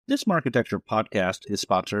This Architecture podcast is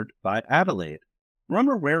sponsored by Adelaide.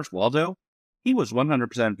 Remember Where's Waldo? He was 100%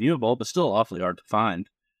 viewable, but still awfully hard to find.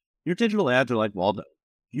 Your digital ads are like Waldo,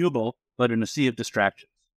 viewable, but in a sea of distractions.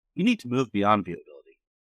 You need to move beyond viewability.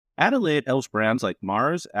 Adelaide helps brands like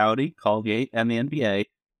Mars, Audi, Colgate, and the NBA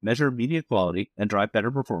measure media quality and drive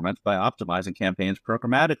better performance by optimizing campaigns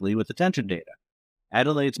programmatically with attention data.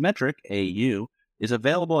 Adelaide's metric, AU, is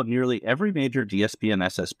available on nearly every major DSP and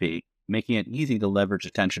SSP, making it easy to leverage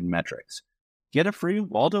attention metrics. Get a free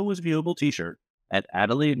Waldo was viewable t-shirt at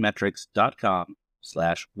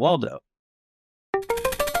adelaidemetrics.com/Waldo.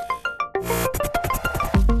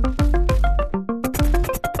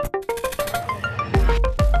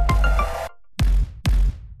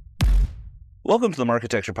 Welcome to the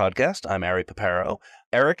Architecture Podcast. I'm Ari Paparo.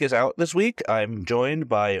 Eric is out this week. I'm joined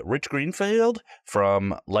by Rich Greenfield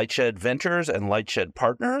from LightShed Ventures and LightShed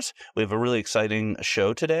Partners. We have a really exciting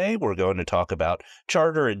show today. We're going to talk about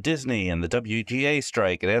Charter and Disney and the WGA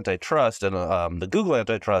strike and antitrust and the Google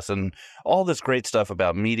antitrust and all this great stuff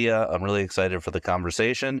about media. I'm really excited for the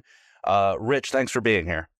conversation. Rich, thanks for being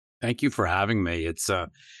here. Thank you for having me. It's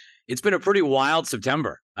been a pretty wild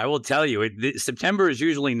September. I will tell you, September is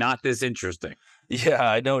usually not this interesting. Yeah,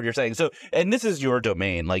 I know what you're saying. So, and this is your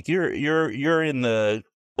domain. Like you're in the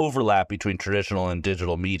overlap between traditional and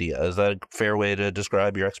digital media. Is that a fair way to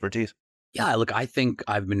describe your expertise? Yeah, look, I think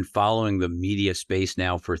I've been following the media space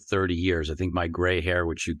now for 30 years. I think my gray hair,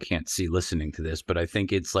 which you can't see listening to this, but I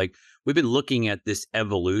think it's like we've been looking at this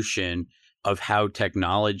evolution of how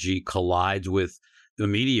technology collides with the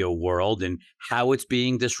media world and how it's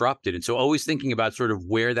being disrupted. And so always thinking about sort of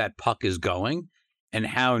where that puck is going and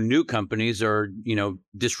how new companies are,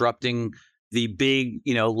 disrupting the big,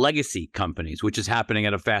 legacy companies, which is happening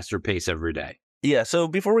at a faster pace every day. Yeah. So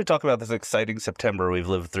before we talk about this exciting September we've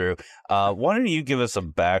lived through, why don't you give us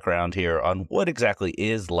some background here on what exactly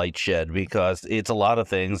is LightShed? Because it's a lot of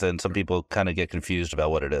things and some people kind of get confused about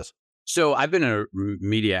what it is. So I've been a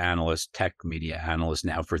tech media analyst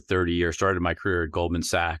now for 30 years, started my career at Goldman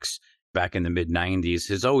Sachs back in the mid 90s,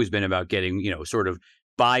 has always been about getting, sort of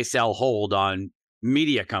buy, sell, hold on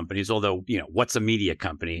media companies. Although, what's a media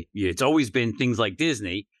company? It's always been things like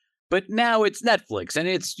Disney, but now it's Netflix and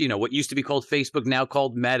it's, what used to be called Facebook, now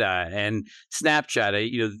called Meta and Snapchat.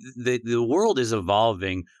 The world is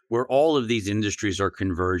evolving where all of these industries are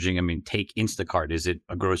converging. I mean, take Instacart. Is it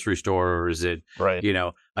a grocery store or is it, right,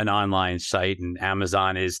 an online site? And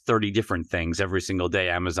Amazon is 30 different things every single day.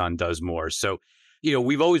 Amazon does more. So,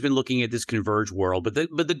 we've always been looking at this converged world, but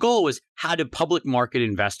the goal was how do public market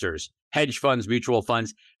investors, hedge funds, mutual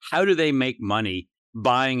funds, how do they make money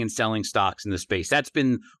buying and selling stocks in the space? That's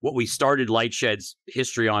been what we started LightShed's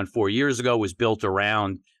history on 4 years ago, was built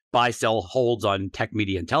around buy, sell, holds on tech,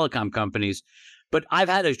 media, and telecom companies. But I've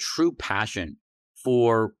had a true passion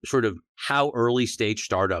for sort of how early stage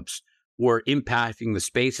startups were impacting the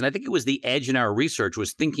space. And I think it was the edge in our research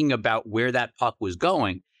was thinking about where that puck was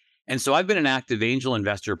going. And so I've been an active angel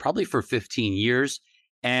investor probably for 15 years.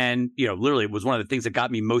 And, literally it was one of the things that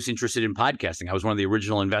got me most interested in podcasting. I was one of the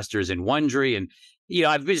original investors in Wondery. And,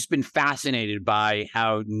 I've just been fascinated by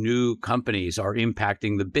how new companies are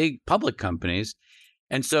impacting the big public companies.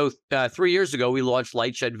 And so 3 years ago, we launched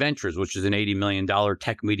LightShed Ventures, which is an $80 million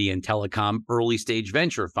tech, media, and telecom early stage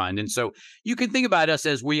venture fund. And so you can think about us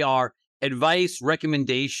as we are advice,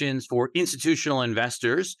 recommendations for institutional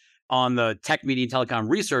investors on the tech, media, and telecom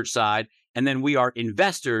research side. And then we are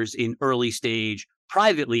investors in early stage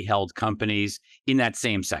privately held companies in that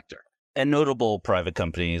same sector. And notable private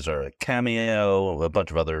companies are Cameo, a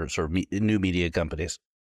bunch of other sort of new media companies.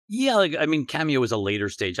 Yeah, Cameo is a later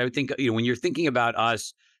stage. I would think, when you're thinking about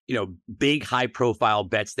us, big high profile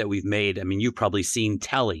bets that we've made. You've probably seen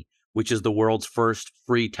Telly, which is the world's first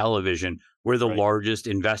free television. We're the largest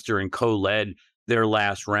investor and co-led their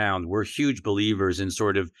last round. We're huge believers in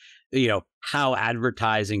sort of, how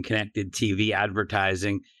advertising, connected TV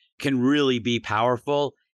advertising can really be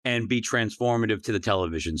powerful and be transformative to the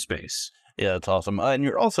television space. Yeah, that's awesome. And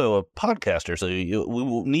you're also a podcaster, so we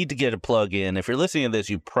will need to get a plug in. If you're listening to this,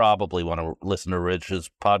 you probably want to listen to Rich's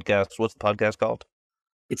podcast. What's the podcast called?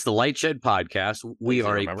 It's the LightShed Podcast. We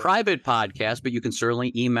are a private podcast, but you can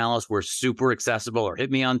certainly email us. We're super accessible, or hit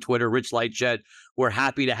me on Twitter, Rich LightShed. We're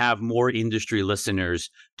happy to have more industry listeners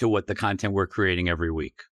to what the content we're creating every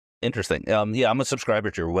week. Interesting. Yeah, I'm a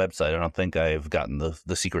subscriber to your website. I don't think I've gotten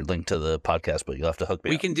the secret link to the podcast, but you'll have to hook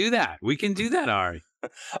me up. We can do that, Ari.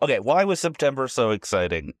 Okay, why was September so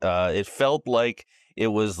exciting? It felt like it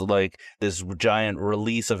was like this giant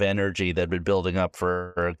release of energy that had been building up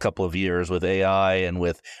for a couple of years with AI and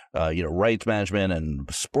with rights management and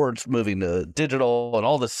sports moving to digital and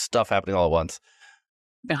all this stuff happening all at once.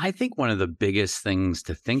 And I think one of the biggest things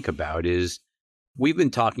to think about is we've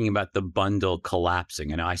been talking about the bundle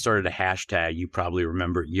collapsing. And I started a hashtag, you probably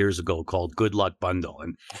remember years ago, called Good Luck Bundle.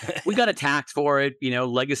 And we got attacked for it.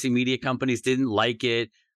 Legacy media companies didn't like it.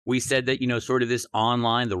 We said that, sort of this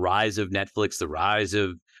online, the rise of Netflix, the rise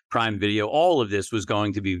of Prime Video, all of this was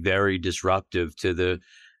going to be very disruptive to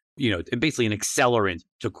basically an accelerant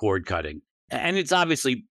to cord cutting. And it's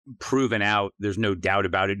obviously proven out. There's no doubt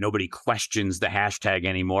about it. Nobody questions the hashtag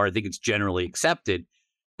anymore. I think it's generally accepted.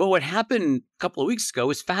 But what happened a couple of weeks ago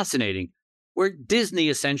is fascinating, where Disney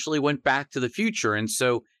essentially went back to the future. And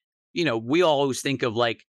so, we always think of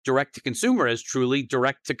like direct to consumer as truly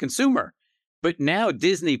direct to consumer. But now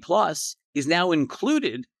Disney Plus is now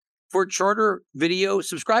included for Charter video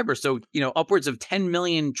subscribers. So, upwards of 10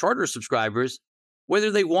 million Charter subscribers,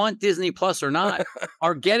 whether they want Disney Plus or not,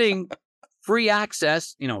 are getting free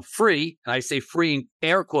access, free. And I say free in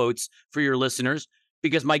air quotes for your listeners,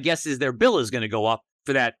 because my guess is their bill is going to go up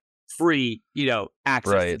for that free,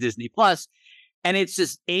 access to Disney Plus. And it's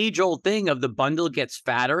this age-old thing of the bundle gets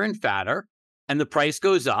fatter and fatter and the price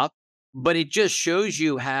goes up. But it just shows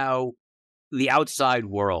you how the outside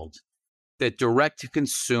world, that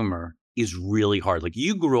direct-to-consumer is really hard. Like,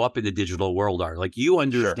 you grew up in the digital world, Art. Like, you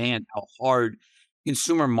understand how hard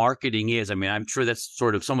consumer marketing is. I mean, I'm sure that's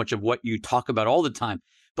sort of so much of what you talk about all the time.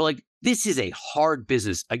 But like, this is a hard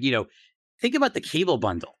business. Think about the cable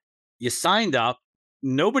bundle. You signed up,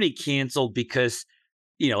 nobody canceled because,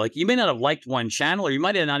 you may not have liked one channel, or you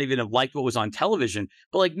might not even have liked what was on television,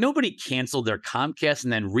 but like nobody canceled their Comcast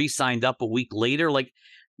and then re-signed up a week later. Like,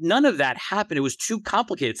 none of that happened. It was too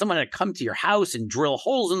complicated. Someone had to come to your house and drill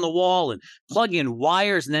holes in the wall and plug in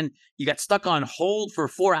wires. And then you got stuck on hold for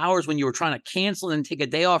 4 hours when you were trying to cancel and take a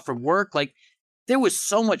day off from work. Like, there was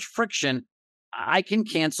so much friction. I can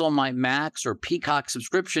cancel my Max or Peacock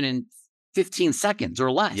subscription in 15 seconds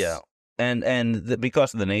or less. Yeah. And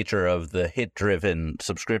because of the nature of the hit-driven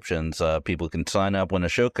subscriptions, people can sign up when a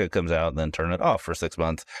show comes out and then turn it off for 6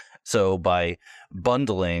 months. So by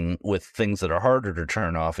bundling with things that are harder to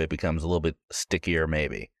turn off, it becomes a little bit stickier,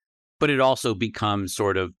 maybe. But it also becomes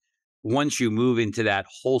sort of, once you move into that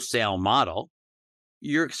wholesale model,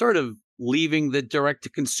 you're sort of leaving the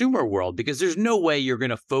direct-to-consumer world, because there's no way you're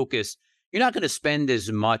going to focus. You're not going to spend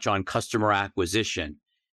as much on customer acquisition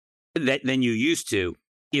than you used to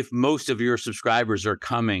if most of your subscribers are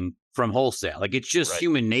coming from wholesale. Like, it's just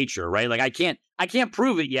human nature, right? Like, I can't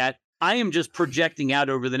prove it yet. I am just projecting out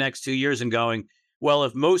over the next 2 years and going, well,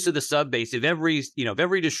 if most of the sub base, if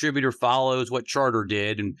every distributor follows what Charter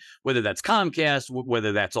did, and whether that's Comcast,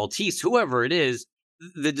 whether that's Altice, whoever it is,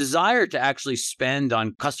 the desire to actually spend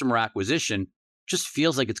on customer acquisition just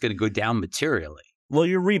feels like it's going to go down materially. Well,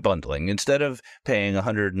 you're rebundling. Instead of paying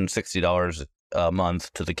 $160 a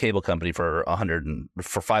month to the cable company for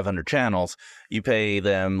 500 channels, you pay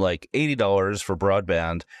them like $80 for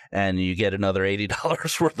broadband, and you get another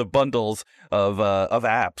 $80 worth of bundles of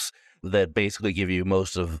apps that basically give you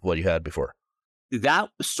most of what you had before. That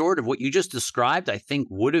sort of what you just described, I think,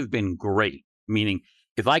 would have been great. Meaning,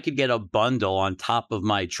 if I could get a bundle on top of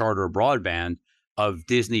my Charter broadband of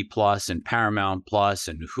Disney Plus and Paramount Plus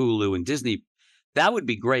and Hulu and Disney, that would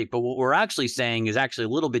be great. But what we're actually saying is actually a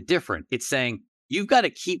little bit different. It's saying you've got to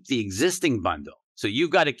keep the existing bundle. So you've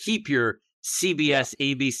got to keep your CBS,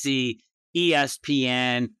 ABC,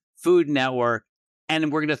 ESPN, Food Network,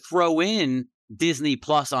 and we're going to throw in Disney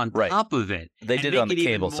Plus on top of it. They did it on the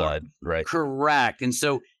cable side, right? Correct. And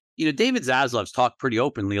so, David Zaslav's talked pretty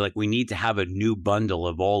openly, like, we need to have a new bundle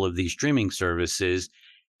of all of these streaming services.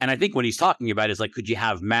 And I think what he's talking about is like, could you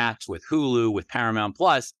have Max with Hulu, with Paramount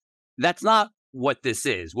Plus? That's not what this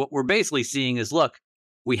is. What we're basically seeing is, look,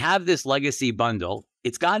 we have this legacy bundle.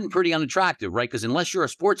 It's gotten pretty unattractive, right? Because unless you're a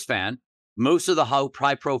sports fan, most of the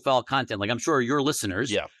high profile content, like I'm sure your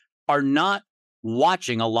listeners, are not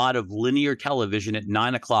watching a lot of linear television at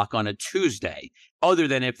 9 o'clock on a Tuesday, other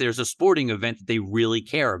than if there's a sporting event that they really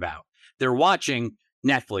care about. They're watching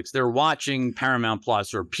Netflix, they're watching Paramount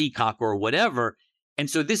Plus or Peacock or whatever. And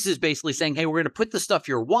so this is basically saying, hey, we're going to put the stuff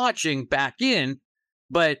you're watching back in,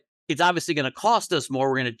 but it's obviously going to cost us more.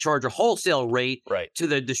 We're going to charge a wholesale rate to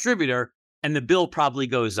the distributor, and the bill probably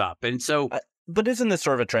goes up. And so... But isn't this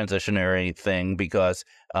sort of a transitionary thing? Because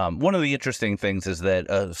one of the interesting things is that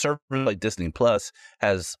a service like Disney Plus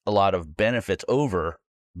has a lot of benefits over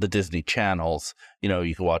the Disney channels.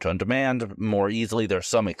 You can watch on demand more easily. There's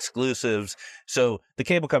some exclusives. So the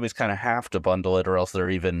cable companies kind of have to bundle it, or else they're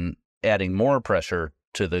even adding more pressure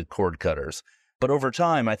to the cord cutters. But over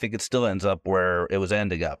time, I think it still ends up where it was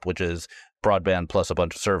ending up, which is broadband plus a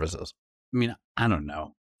bunch of services. I mean, I don't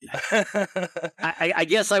know. I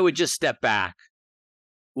guess I would just step back.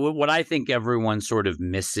 what I think everyone sort of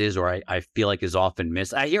misses, or I feel like is often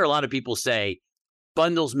missed. I hear a lot of people say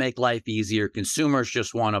bundles make life easier. Consumers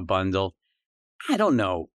just want a bundle. I don't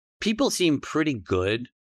know. People seem pretty good,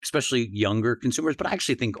 especially younger consumers, but I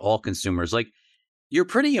actually think all consumers, like, you're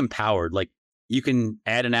pretty empowered. Like, you can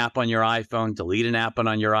add an app on your iPhone, delete an app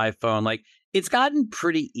on your iPhone. Like, it's gotten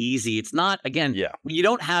pretty easy. It's not, again, you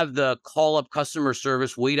don't have the call up customer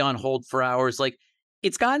service, wait on hold for hours. Like,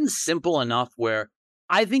 it's gotten simple enough where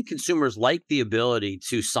I think consumers like the ability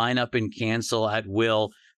to sign up and cancel at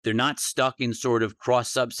will. They're not stuck in sort of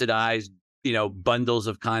cross-subsidized, bundles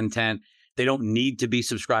of content. They don't need to be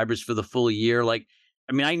subscribers for the full year. Like,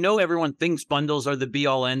 I mean, I know everyone thinks bundles are the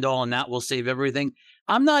be-all, end-all, and that will save everything.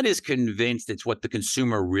 I'm not as convinced it's what the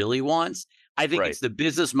consumer really wants. I think it's the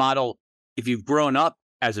business model. If you've grown up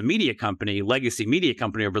as a media company, legacy media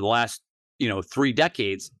company over the last, 3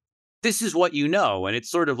 decades, this is what you know. And it's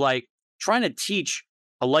sort of like trying to teach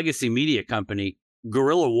a legacy media company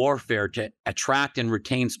guerrilla warfare to attract and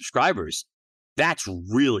retain subscribers. That's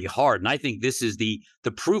really hard. And I think this is the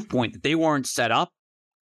proof point that they weren't set up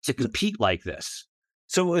to compete like this.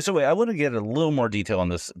 So wait, I want to get a little more detail on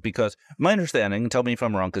this, because my understanding, tell me if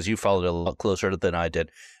I'm wrong, because you followed it a lot closer than I did,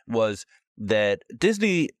 was that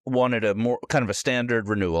Disney wanted a more kind of a standard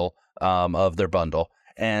renewal of their bundle,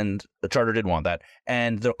 and the Charter didn't want that.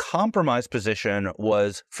 And the compromise position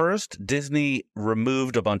was, first, Disney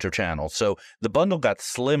removed a bunch of channels. So the bundle got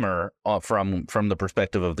slimmer from the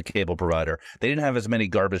perspective of the cable provider. They didn't have as many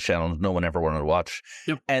garbage channels no one ever wanted to watch.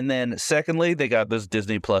 Yep. And then secondly, they got this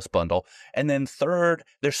Disney Plus bundle. And then third,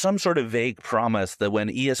 there's some sort of vague promise that when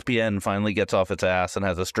ESPN finally gets off its ass and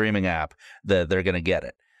has a streaming app, that they're going to get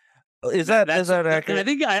it. Is that accurate?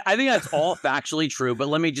 I think that's all factually true, but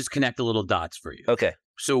let me just connect the little dots for you. Okay.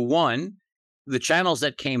 So one, the channels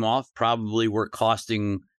that came off probably were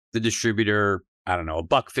costing the distributor, I don't know,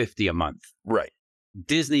 $1.50 a month. Right.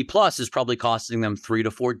 Disney Plus is probably costing them $3 to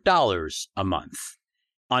 $4 a month.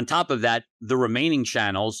 On top of that, the remaining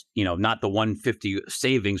channels, not the $1.50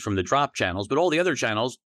 savings from the drop channels, but all the other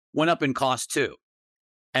channels went up in cost too.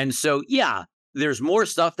 And so, there's more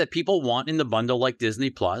stuff that people want in the bundle like Disney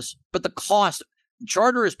Plus, but the cost,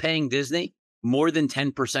 Charter is paying Disney more than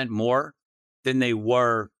 10% more than they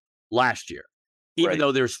were last year, even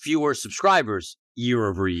though there's fewer subscribers year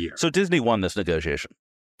over year. So Disney won this negotiation.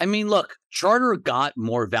 I mean, look, Charter got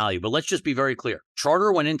more value, but let's just be very clear.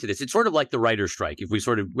 Charter went into this. It's sort of like the writer's strike. If we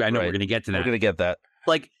I know we're going to get to that. We're going to get that.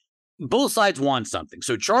 Like, both sides want something.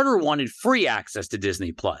 So Charter wanted free access to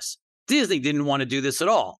Disney Plus. Disney didn't want to do this at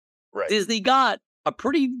all. Right. Disney got a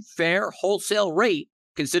pretty fair wholesale rate,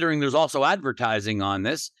 considering there's also advertising on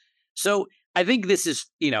this. So I think this is,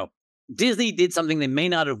 Disney did something they may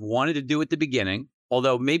not have wanted to do at the beginning,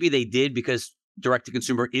 although maybe they did because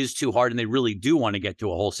direct-to-consumer is too hard and they really do want to get to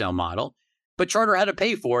a wholesale model. But Charter had to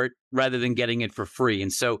pay for it rather than getting it for free.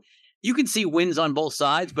 And so you can see wins on both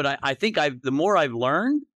sides, but I think the more I've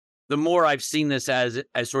learned, the more I've seen this as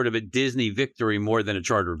sort of a Disney victory more than a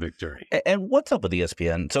Charter victory. And what's up with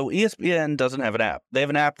ESPN? So ESPN doesn't have an app. They have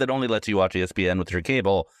an app that only lets you watch ESPN with your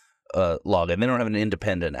cable login. They don't have an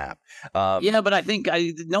independent app. But I think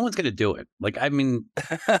no one's going to do it. Like, I mean,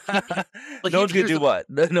 no one's going to do what?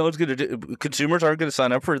 No one's going to do. Consumers aren't going to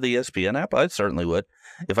sign up for the ESPN app. I certainly would,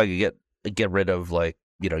 if I could get rid of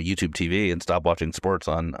YouTube TV and stop watching sports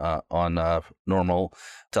on normal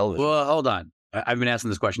television. Well, hold on. I've been asking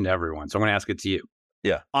this question to everyone, so I'm going to ask it to you.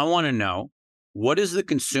 Yeah. I want to know, what does the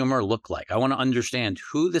consumer look like? I want to understand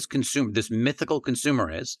who this mythical consumer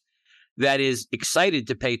is that is excited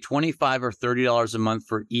to pay $25 or $30 a month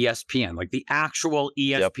for ESPN, like the actual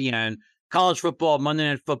ESPN, college football, Monday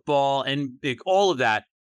Night Football, and all of that,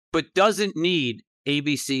 but doesn't need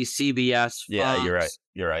ABC, CBS, Fox. Yeah,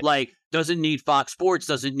 you're right. Like, doesn't need Fox Sports,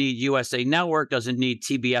 doesn't need USA Network, doesn't need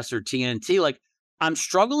TBS or TNT. Like, I'm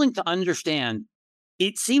struggling to understand.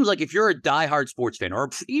 It seems like if you're a diehard sports fan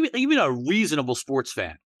or even a reasonable sports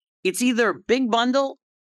fan, it's either big bundle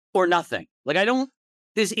or nothing. Like, I don't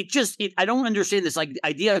understand this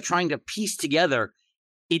idea of trying to piece together.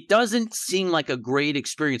 It doesn't seem like a great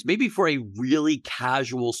experience, maybe for a really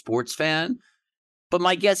casual sports fan. But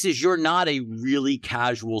my guess is you're not a really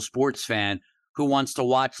casual sports fan who wants to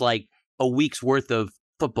watch like a week's worth of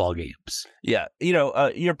football games. Yeah,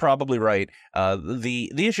 you're probably right. The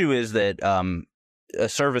issue is that an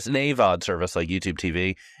AVOD service like YouTube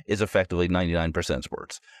TV is effectively 99%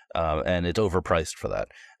 sports, and it's overpriced for that.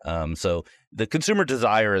 So the consumer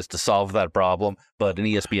desire is to solve that problem, but an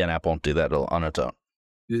ESPN app won't do that on its own.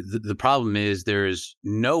 The problem is there is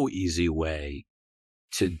no easy way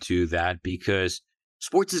to do that, because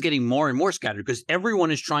sports is getting more and more scattered because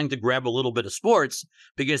everyone is trying to grab a little bit of sports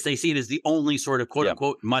because they see it as the only sort of quote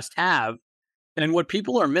unquote must have. And what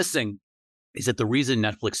people are missing is that the reason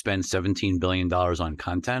Netflix spends $17 billion on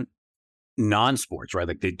content, non-sports, right?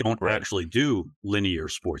 Like they don't actually do linear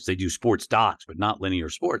sports. They do sports docs, but not linear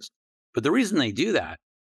sports. But the reason they do that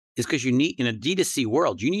is because you need, in a D2C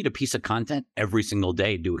world, you need a piece of content every single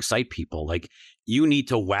day to excite people. Like you need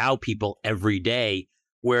to wow people every day.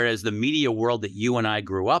 Whereas the media world that you and I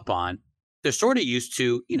grew up on, they're sort of used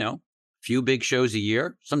to, you know, a few big shows a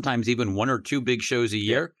year, sometimes even 1 or 2 big shows a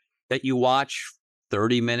year that you watch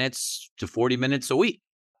 30 minutes to 40 minutes a week.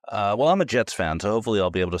 Well, I'm a Jets fan, so hopefully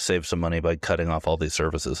I'll be able to save some money by cutting off all these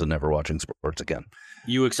services and never watching sports again.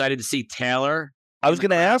 You excited to see Taylor? I was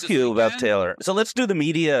going to ask you about Taylor. So let's do the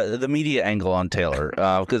media angle on Taylor,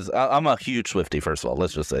 because I'm a huge Swiftie, first of all.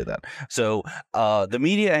 Let's just say that. So the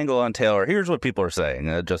media angle on Taylor, here's what people are saying.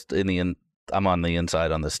 I'm on the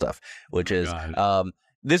inside on this stuff, which is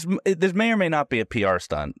this may or may not be a PR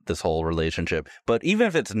stunt, this whole relationship. But even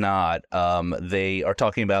if it's not, they are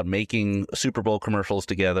talking about making Super Bowl commercials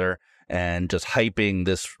together and just hyping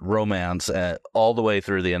this romance all the way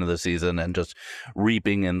through the end of the season and just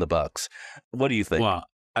reaping in the bucks. What do you think? Well,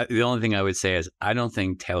 the only thing I would say is I don't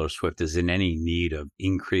think Taylor Swift is in any need of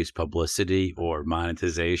increased publicity or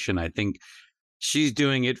monetization. I think she's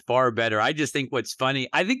doing it far better. I just think what's funny,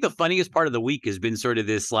 I think the funniest part of the week has been sort of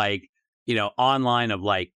this like, you know, online of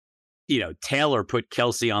like, you know, Taylor put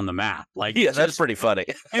Kelsey on the map. Like, yeah, that's pretty funny.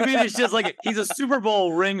 I mean, it's just like he's a Super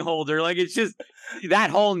Bowl ring holder. Like, it's just that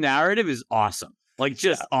whole narrative is awesome. Like,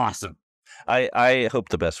 just awesome. I hope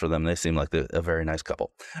the best for them. They seem like a very nice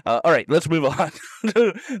couple. All right, let's move on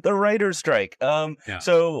to the writer's strike.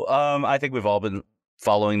 So I think we've all been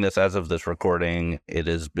following this as of this recording.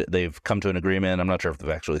 They've come to an agreement. I'm not sure if they've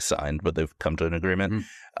actually signed, but they've come to an agreement.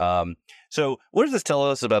 Mm-hmm. So what does this tell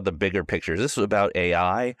us about the bigger picture? Is this about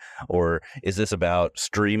AI, or is this about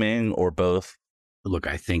streaming, or both? Look,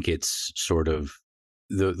 I think it's sort of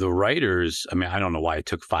the writers. I mean, I don't know why it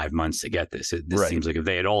took 5 months to get this. This seems like if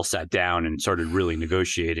they had all sat down and started really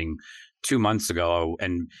negotiating 2 months ago.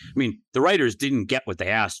 And I mean, the writers didn't get what they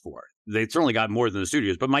asked for. They certainly got more than the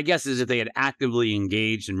studios. But my guess is if they had actively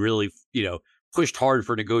engaged and really, you know, pushed hard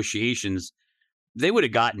for negotiations, they would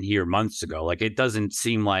have gotten here months ago. Like, it doesn't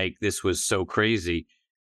seem like this was so crazy.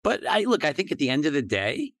 But I think at the end of the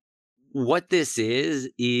day, what this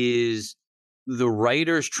is the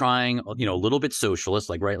writers trying, you know, a little bit socialist,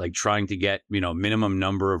 like, right, like trying to get, you know, minimum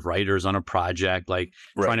number of writers on a project, like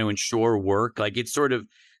trying to ensure work. Like, it's sort of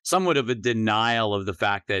somewhat of a denial of the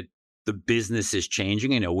fact that the business is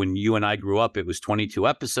changing. You know, when you and I grew up, it was 22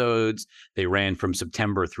 episodes. They ran from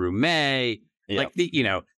September through May. Like, you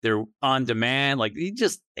know, they're on demand. Like,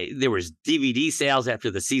 there was DVD sales after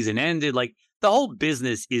the season ended. Like, the whole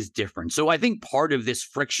business is different. So I think part of this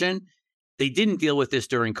friction, they didn't deal with this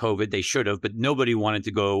during COVID. They should have, but nobody wanted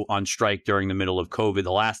to go on strike during the middle of COVID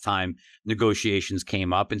the last time negotiations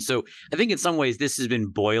came up. And so I think in some ways this has been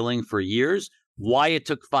boiling for years. Why it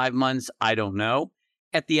took 5 months, I don't know.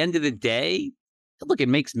 At the end of the day, look, it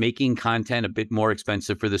makes making content a bit more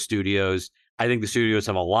expensive for the studios. I think the studios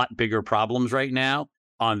have a lot bigger problems right now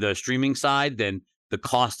on the streaming side than the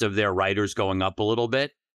cost of their writers going up a little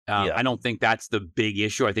bit. I don't think that's the big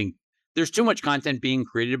issue. I think there's too much content being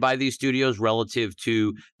created by these studios relative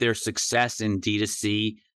to their success in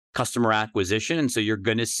D2C customer acquisition. And so you're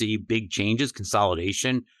going to see big changes,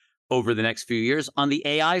 consolidation over the next few years. On the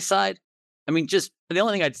AI side, I mean, just the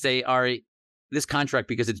only thing I'd say, Ari, this contract,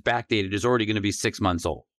 because it's backdated, is already going to be 6 months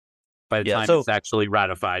old by the time it's actually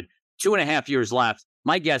ratified. 2.5 years left.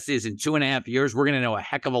 My guess is in 2.5 years, we're going to know a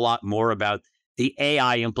heck of a lot more about the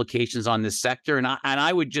AI implications on this sector. And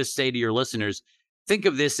I would just say to your listeners, think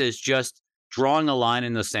of this as just drawing a line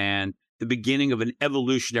in the sand, the beginning of an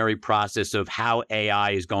evolutionary process of how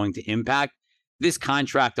AI is going to impact. This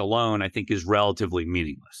contract alone, I think, is relatively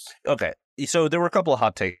meaningless. Okay. So there were a couple of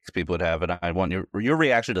hot takes people would have, and I want your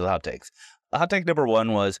reaction to the hot takes. Hot take number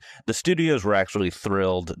one was the studios were actually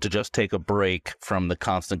thrilled to just take a break from the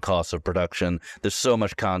constant cost of production. There's so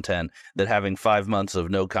much content that having 5 months of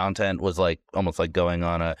no content was like almost like going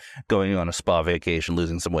on a spa vacation,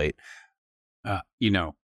 losing some weight. You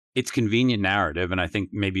know, it's convenient narrative, and I think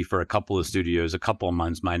maybe for a couple of studios, a couple of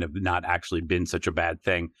months might have not actually been such a bad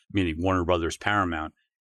thing. Meaning Warner Brothers, Paramount,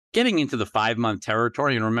 getting into the 5 month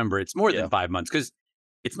territory, and remember, it's more than 5 months because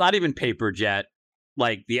it's not even papered yet.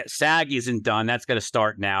 Like, the SAG isn't done. That's going to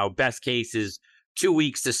start now. Best case is 2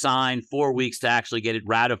 weeks to sign, 4 weeks to actually get it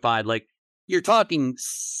ratified. Like, you're talking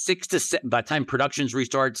 6 to 7, by the time productions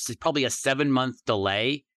restarts, probably a 7 month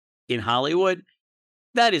delay in Hollywood.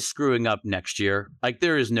 that is screwing up next year. Like,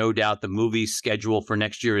 there is no doubt the movie schedule for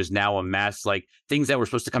next year is now a mess. Like, things that were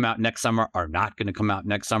supposed to come out next summer are not going to come out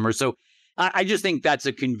next summer. So I just think that's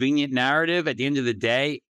a convenient narrative. At the end of the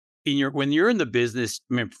day, when you're in the business,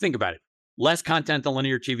 I mean, think about it. Less content on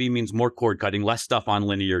linear TV means more cord cutting, less stuff on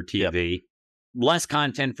linear TV. Yep. Less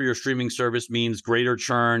content for your streaming service means greater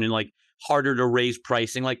churn and like harder to raise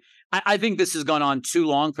pricing. Like, I think this has gone on too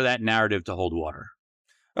long for that narrative to hold water.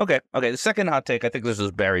 Okay. The second hot take, I think this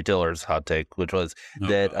was Barry Diller's hot take, which was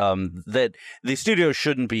that the studios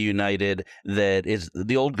shouldn't be united. That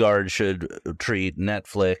the old guard should treat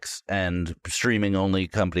Netflix and streaming only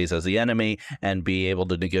companies as the enemy and be able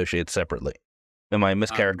to negotiate separately. Am I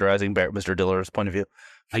mischaracterizing Mr. Diller's point of view?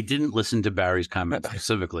 I didn't listen to Barry's comment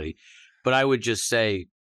specifically, but I would just say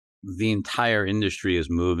the entire industry is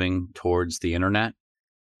moving towards the internet.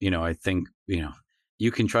 I think,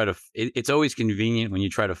 you can try to, it's always convenient when you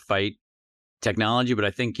try to fight technology, but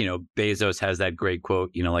I think, Bezos has that great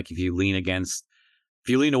quote, like if you lean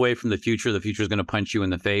away from the future is going to punch you in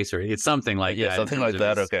the face, or it's something like that. Yeah, something like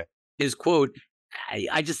that. Okay. His quote,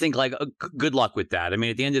 I just think like good luck with that. I mean,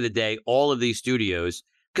 at the end of the day, all of these studios,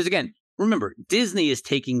 because again, remember, Disney is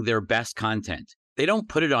taking their best content. They don't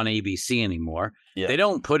put it on ABC anymore. Yeah. They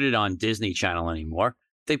don't put it on Disney Channel anymore.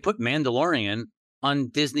 They put Mandalorian on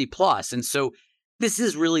Disney Plus. And so this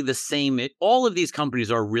is really the same. All of these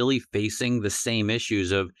companies are really facing the same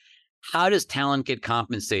issues of how does talent get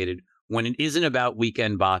compensated when it isn't about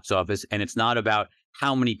weekend box office and it's not about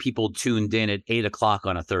how many people tuned in at 8:00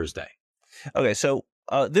 on a Thursday. Okay, so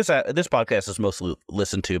this podcast is mostly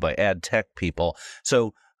listened to by ad tech people.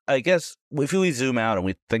 So I guess if we zoom out and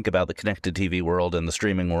we think about the connected TV world and the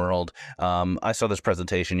streaming world, I saw this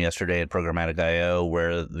presentation yesterday at Programmatic I/O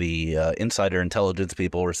where the insider intelligence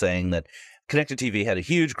people were saying that connected TV had a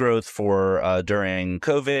huge growth during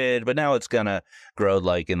COVID, but now it's going to grow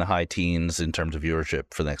like in the high teens in terms of viewership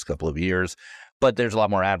for the next couple of years. But there's a lot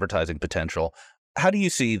more advertising potential. How do you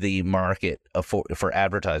see the market for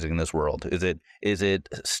advertising in this world? Is it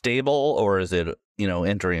stable or is it,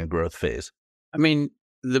 entering a growth phase? I mean,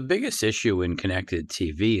 the biggest issue in connected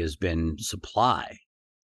TV has been supply. I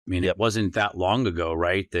mean, It wasn't that long ago,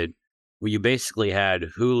 right, that you basically had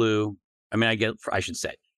Hulu. I mean, I should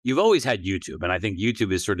say, you've always had YouTube, and I think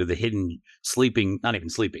YouTube is sort of the hidden not even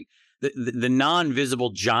sleeping. The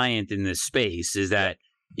non-visible giant in this space is that,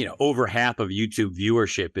 over half of YouTube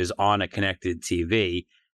viewership is on a connected TV.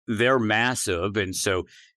 They're massive. And so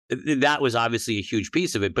that was obviously a huge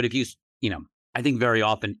piece of it. But if I think very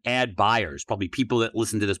often ad buyers, probably people that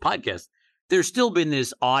listen to this podcast, there's still been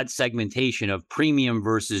this odd segmentation of premium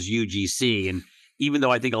versus UGC. And even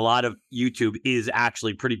though I think a lot of YouTube is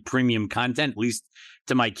actually pretty premium content, at least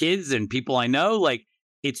to my kids and people I know, like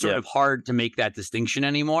it's sort of hard to make that distinction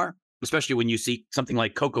anymore, especially when you see something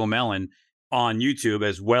like Coco Melon on YouTube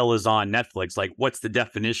as well as on Netflix. Like, what's the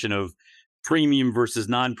definition of premium versus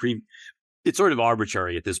non-premium? It's sort of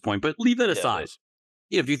arbitrary at this point, but leave that aside.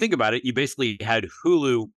 If you think about it, you basically had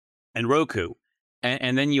Hulu and Roku,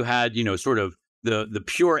 and then you had, sort of the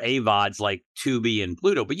pure AVODs like Tubi and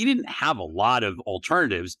Pluto, but you didn't have a lot of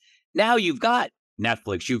alternatives. Now you've got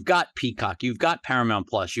Netflix, you've got Peacock, you've got Paramount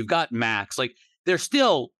Plus, you've got Max. Like, they're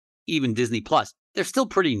still, even Disney Plus, they're still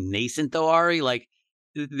pretty nascent though, Ari. Like,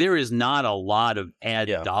 there is not a lot of ad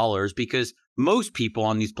dollars because most people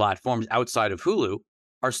on these platforms outside of Hulu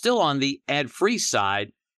are still on the ad-free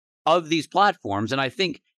side of these platforms. And I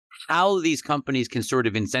think how these companies can sort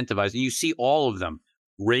of incentivize, and you see all of them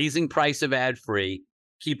raising price of ad-free,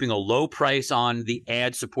 keeping a low price on the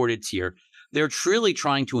ad-supported tier. They're truly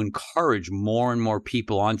trying to encourage more and more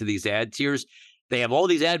people onto these ad tiers. They have all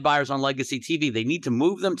these ad buyers on legacy TV. They need to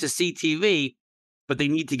move them to CTV, but they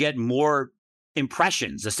need to get more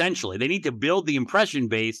impressions, essentially. They need to build the impression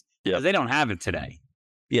base because they don't have it today.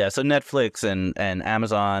 Yeah, so Netflix and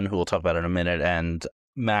Amazon, who we'll talk about in a minute, and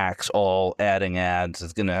Max all adding ads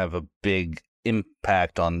is going to have a big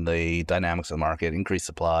impact on the dynamics of the market, increased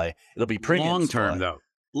supply. It'll be premium long-term, though.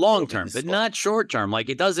 Long-term, but not short-term. Like,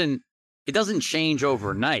 it doesn't change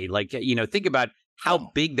overnight. Like, think about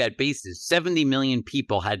how big that base is. 70 million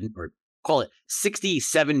people had, or call it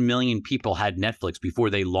 67 million people had Netflix before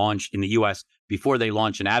they launched in the U.S., before they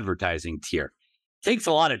launched an advertising tier. It takes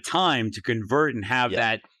a lot of time to convert and have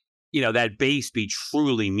that, that base be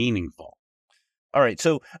truly meaningful. All right.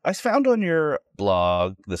 So I found on your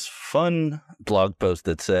blog this fun blog post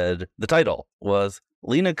that said the title was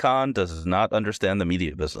Lina Khan Does Not Understand the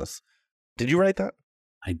Media Business. Did you write that?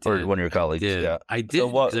 I did. Or one of your colleagues? Yeah, I did.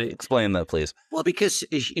 So explain that, please. Well, because,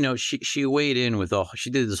 she weighed in with she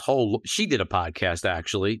did a podcast,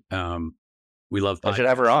 actually. We love podcasts. I should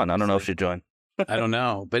have her on. I don't know if she'd join. I don't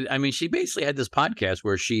know. But I mean, she basically had this podcast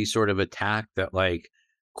where she sort of attacked that like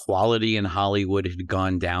quality in Hollywood had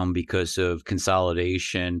gone down because of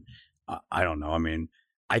consolidation. I don't know. I mean,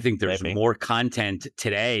 I think there's more content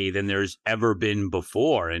today than there's ever been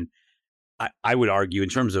before. And I would argue in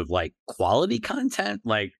terms of like quality content,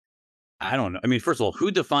 like, I don't know. I mean, first of all,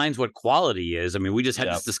 who defines what quality is? I mean, we just had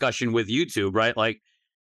this discussion with YouTube, right? Like,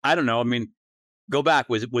 I don't know. I mean, go back.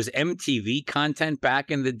 Was MTV content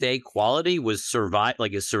back in the day quality? Was is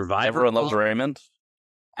Survivor? Everyone loves Raymond.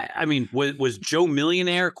 I mean, was Joe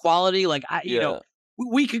Millionaire quality? Like, you know,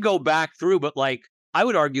 we could go back through, but like, I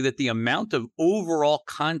would argue that the amount of overall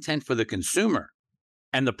content for the consumer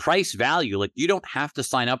and the price value, like, you don't have to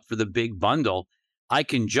sign up for the big bundle. I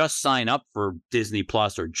can just sign up for Disney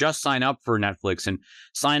Plus or just sign up for Netflix and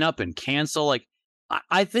sign up and cancel. Like,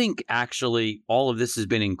 I think actually all of this has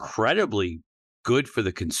been incredibly good for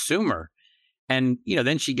the consumer. And, you know,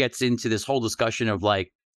 then she gets into this whole discussion of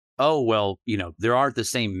like, oh, well, you know, there aren't the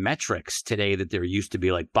same metrics today that there used to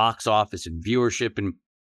be, like box office and viewership. And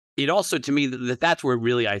it also, to me, that's where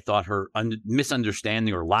really I thought her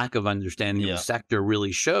misunderstanding or lack of understanding of the sector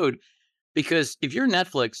really showed. Because if you're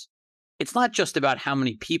Netflix, it's not just about how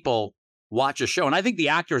many people watch a show. And I think the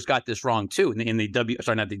actors got this wrong too.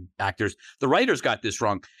 The writers got this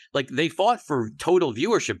wrong. Like, they fought for total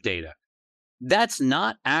viewership data. That's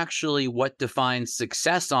not actually what defines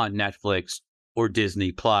success on Netflix or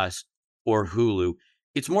Disney Plus or Hulu.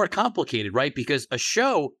 It's more complicated, right? Because a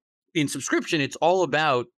show in subscription, it's all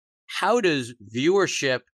about how does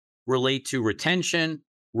viewership relate to retention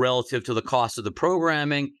relative to the cost of the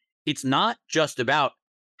programming. It's not just about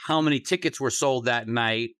how many tickets were sold that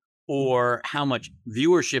night or how much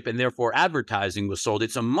viewership and therefore advertising was sold.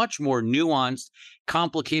 It's a much more nuanced,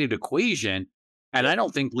 complicated equation. And I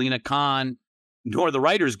don't think Lena Khan nor the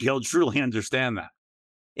Writers Guild truly understand that.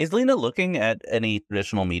 Is Lena looking at any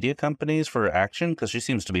traditional media companies for action? Because she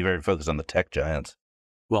seems to be very focused on the tech giants.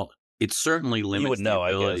 Well, it certainly limits. You would know,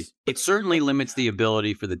 I guess. It certainly limits the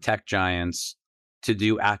ability for the tech giants to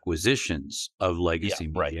do acquisitions of legacy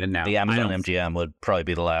media. Right. Now, the Amazon MGM would probably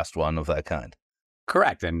be the last one of that kind.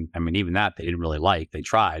 Correct. And I mean, even that they didn't really like. They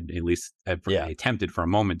tried, at least they attempted for a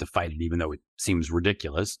moment to fight it, even though it seems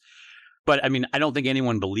ridiculous. But I mean, I don't think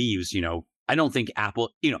anyone believes, you know, I don't think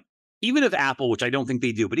Apple, you know, even if Apple, which I don't think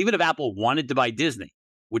they do, but even if Apple wanted to buy Disney,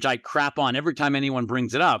 which I crap on every time anyone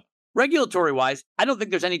brings it up, regulatory wise, I don't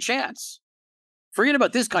think there's any chance. Forget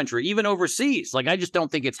about this country, even overseas. Like, I just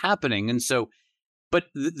don't think it's happening. And so, but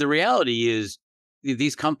the reality is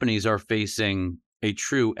these companies are facing a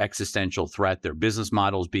true existential threat. Their business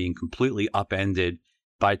models being completely upended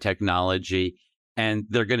by technology, and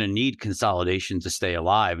they're going to need consolidation to stay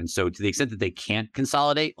alive. And so to the extent that they can't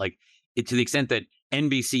consolidate, like to the extent that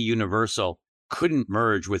NBC Universal couldn't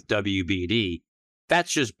merge with WBD,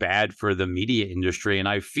 that's just bad for the media industry. And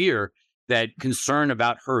I fear that concern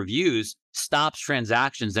about her views stops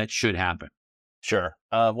transactions that should happen. Sure.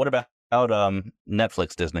 What about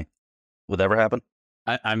Netflix Disney? Would that ever happen?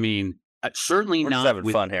 I mean, certainly We're not. Just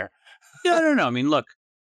having fun here. No. I mean, look,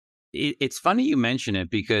 it's funny you mention it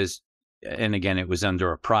because, and again, it was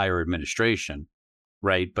under a prior administration,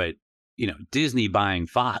 right? But, you know, Disney buying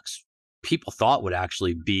Fox, people thought would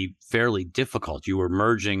actually be fairly difficult. You were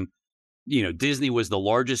merging, you know, Disney was the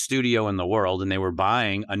largest studio in the world, and they were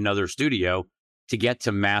buying another studio to get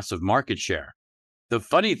to massive market share. The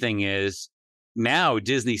funny thing is, now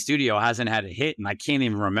Disney Studio hasn't had a hit, and I can't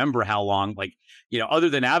even remember how long, like, you know, other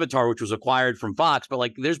than Avatar, which was acquired from Fox, but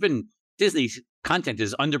like there's been Disney's content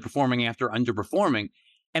is underperforming after underperforming.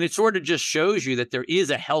 And it sort of just shows you that there is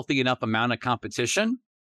a healthy enough amount of competition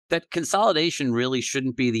that consolidation really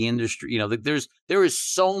shouldn't be the industry. You know, there is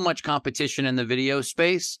so much competition in the video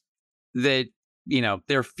space that, you know,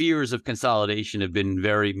 their fears of consolidation have been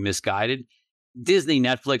very misguided. Disney,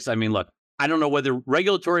 Netflix, I mean, look, I don't know whether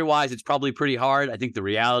regulatory wise, it's probably pretty hard. I think the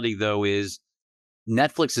reality, though, is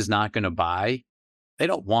Netflix is not going to buy. They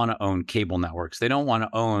don't want to own cable networks. They don't want to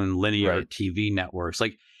own linear TV networks.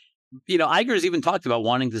 Like, you know, Iger's even talked about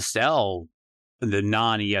wanting to sell the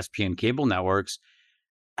non-ESPN cable networks.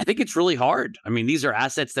 I think it's really hard. I mean, these are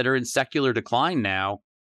assets that are in secular decline now.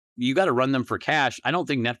 You got to run them for cash. I don't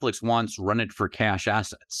think Netflix wants run it for cash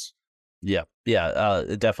assets. Yeah.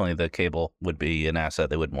 Definitely the cable would be an asset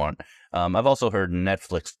they wouldn't want. I've also heard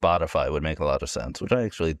Netflix, Spotify would make a lot of sense, which I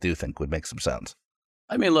actually do think would make some sense.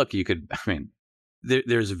 I mean, look,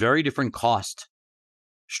 there's very different cost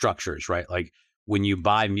structures, right? Like when you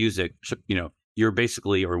buy music, you know, you're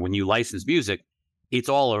basically, or when you license music, it's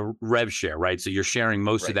all a rev share, right? So you're sharing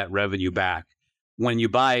most of that revenue back. When you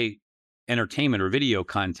buy entertainment or video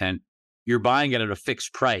content, you're buying it at a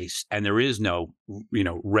fixed price and there is no,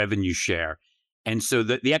 revenue share. And so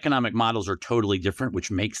the economic models are totally different, which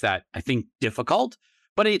makes that, I think, difficult.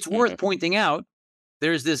 But it's worth pointing out,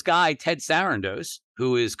 there's this guy, Ted Sarandos,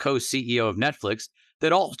 who is co-CEO of Netflix,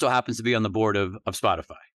 that also happens to be on the board of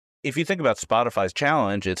Spotify. If you think about Spotify's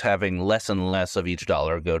challenge, it's having less and less of each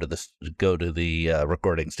dollar go to the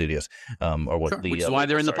recording studios, or what? Sure, which is why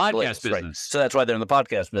they're in the podcast business. Right. So that's why they're in the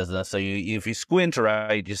podcast business. So if you squint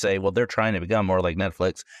right, you say, well, they're trying to become more like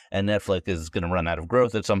Netflix, and Netflix is going to run out of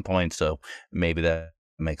growth at some point. So maybe that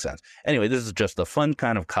makes sense. Anyway, this is just a fun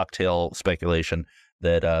kind of cocktail speculation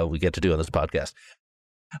that we get to do on this podcast.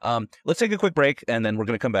 Let's take a quick break, and then we're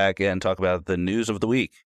going to come back and talk about the news of the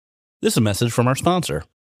week. This is a message from our sponsor.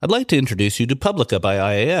 I'd like to introduce you to Publica by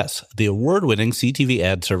IAS, the award-winning CTV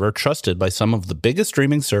ad server trusted by some of the biggest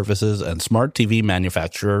streaming services and smart TV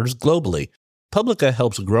manufacturers globally. Publica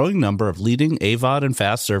helps a growing number of leading AVOD and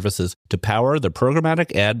FAST services to power the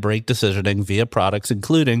programmatic ad break decisioning via products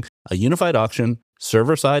including a unified auction,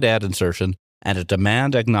 server-side ad insertion, and a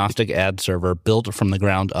demand-agnostic ad server built from the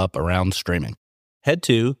ground up around streaming. Head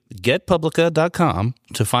to getpublica.com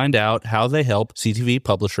to find out how they help CTV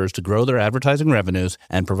publishers to grow their advertising revenues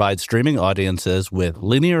and provide streaming audiences with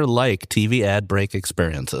linear-like TV ad break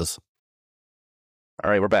experiences.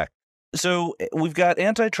 All right, we're back. So we've got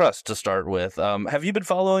antitrust to start with. Have you been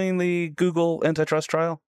following the Google antitrust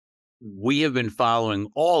trial? We have been following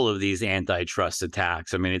all of these antitrust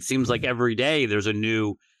attacks. I mean, it seems like every day there's a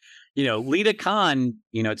new, Lida Khan,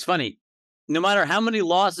 it's funny. No matter how many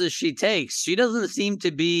losses she takes, she doesn't seem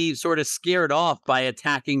to be sort of scared off by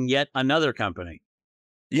attacking yet another company.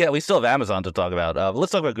 Yeah, we still have Amazon to talk about.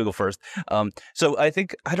 Let's talk about Google first. So I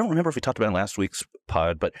don't remember if we talked about it in last week's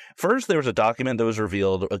pod, but first there was a document that was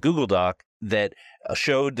revealed, a Google Doc, that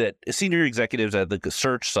showed that senior executives at the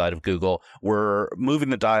search side of Google were moving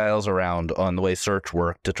the dials around on the way search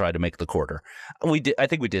worked to try to make the quarter. I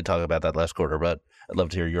think we did talk about that last quarter, but I'd love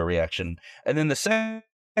to hear your reaction. And then the second,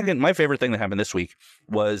 my favorite thing that happened this week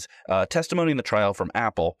was testimony in the trial from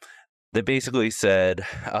Apple that basically said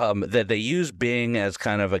that they use Bing as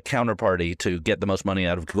kind of a counterparty to get the most money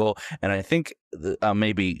out of Google. And I think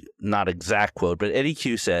maybe not exact quote, but Eddie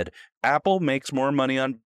Q said, Apple makes more money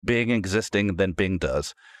on Bing existing than Bing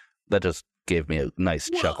does. That just gave me a nice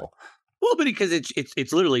chuckle. Well, but because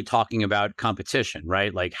it's literally talking about competition,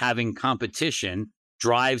 right? Like having competition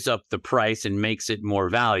drives up the price and makes it more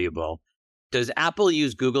valuable. Does Apple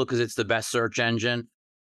use Google because it's the best search engine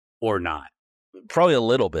or not? Probably a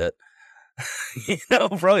little bit.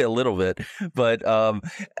 Probably a little bit. But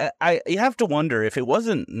you have to wonder if it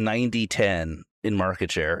wasn't 90-10 in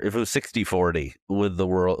market share, if it was 60-40, would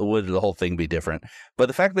the whole thing be different? But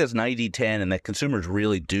the fact that it's 90-10 and that consumers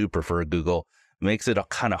really do prefer Google makes it a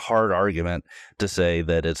kind of hard argument to say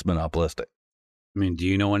that it's monopolistic. I mean, do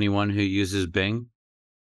you know anyone who uses Bing?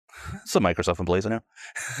 Some Microsoft employees, I know.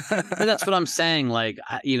 But that's what I'm saying. Like,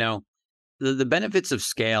 the benefits of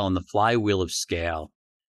scale and the flywheel of scale,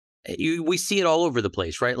 we see it all over the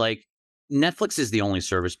place, right? Like Netflix is the only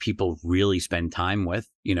service people really spend time with.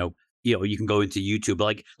 You can go into YouTube.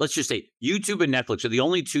 Like, let's just say YouTube and Netflix are the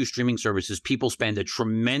only two streaming services people spend a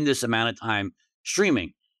tremendous amount of time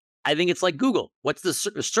streaming. I think it's like Google. What's the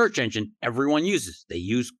search engine everyone uses? They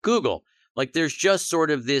use Google. Like there's just sort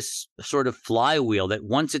of this sort of flywheel that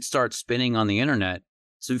once it starts spinning on the internet,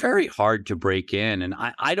 it's very hard to break in. And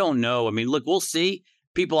I don't know. I mean, look, we'll see.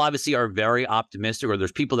 People obviously are very optimistic, or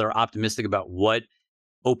there's people that are optimistic about what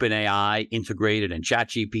OpenAI integrated and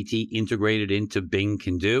ChatGPT integrated into Bing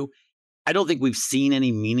can do. I don't think we've seen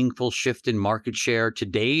any meaningful shift in market share to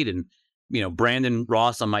date. And, Brandon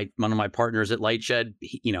Ross, one of my partners at LightShed,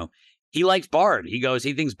 he likes Bard. He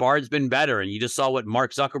thinks Bard's been better. And you just saw what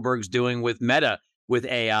Mark Zuckerberg's doing with Meta with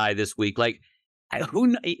AI this week. Like,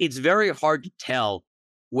 it's very hard to tell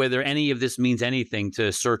whether any of this means anything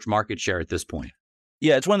to search market share at this point.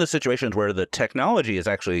 Yeah, it's one of the situations where the technology is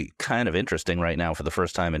actually kind of interesting right now for the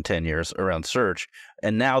first time in 10 years around search.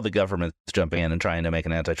 And now the government's jumping in and trying to make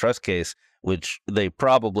an antitrust case, which they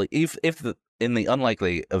probably, in the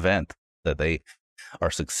unlikely event that they are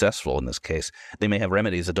successful in this case, they may have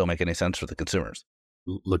remedies that don't make any sense for the consumers.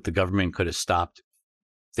 Look, the government could have stopped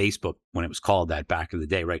Facebook when it was called that back in the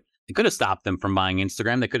day, right? They could have stopped them from buying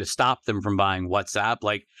Instagram. They could have stopped them from buying WhatsApp.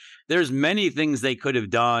 Like, there's many things they could have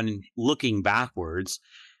done looking backwards,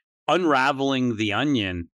 unraveling the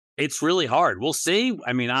onion. It's really hard. We'll see.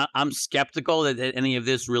 I mean, I'm skeptical that any of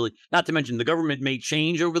this really, not to mention the government may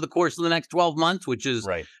change over the course of the next 12 months, which is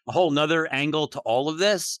right. A whole nother angle to all of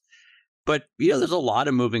this. But, there's a lot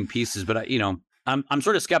of moving pieces. But, I'm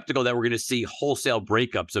sort of skeptical that we're going to see wholesale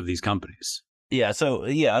breakups of these companies. Yeah, so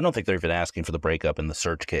I don't think they're even asking for the breakup in the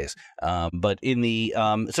search case. But in the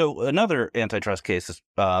so another antitrust case is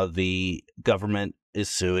the government is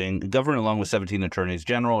suing. Government, along with 17 attorneys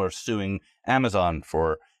general, are suing Amazon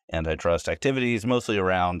for antitrust activities, mostly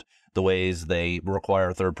around the ways they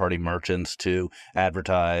require third-party merchants to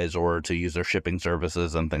advertise or to use their shipping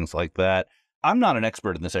services and things like that. I'm not an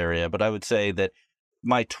expert in this area, but I would say that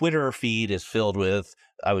my Twitter feed is filled with,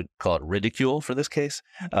 I would call it ridicule for this case.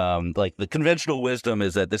 Like the conventional wisdom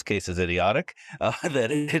is that this case is idiotic, that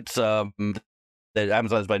it's that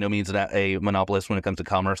Amazon is by no means a monopolist when it comes to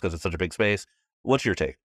commerce because it's such a big space. What's your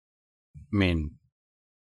take? I mean,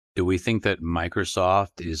 do we think that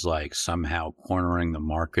Microsoft is like somehow cornering the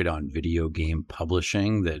market on video game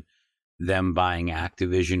publishing, that them buying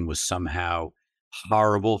Activision was somehow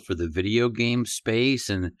horrible for the video game space?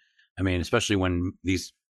 And I mean, especially when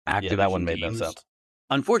these Activision That one made games, no sense.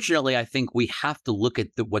 unfortunately, I think we have to look at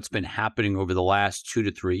what's been happening over the last 2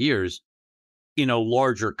 to 3 years in a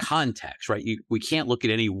larger context, right? We can't look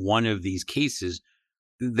at any one of these cases.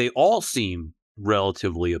 They all seem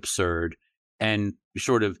relatively absurd, and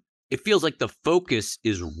sort of, it feels like the focus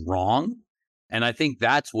is wrong. And I think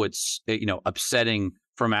that's what's, upsetting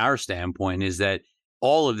from our standpoint, is that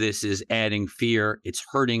all of this is adding fear. It's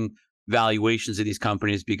hurting valuations of these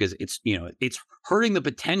companies because it's hurting the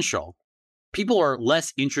potential. People are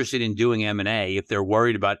less interested in doing M&A if they're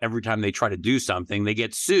worried about every time they try to do something, they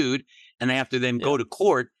get sued and they have to then go to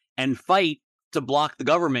court and fight to block the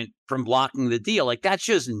government from blocking the deal. Like, that's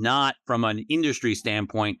just not, from an industry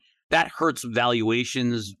standpoint, that hurts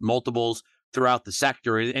valuations, multiples throughout the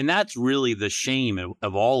sector. And that's really the shame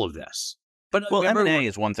of all of this. But well, M&A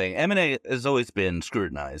is one thing. M&A has always been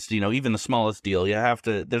scrutinized. Even the smallest deal,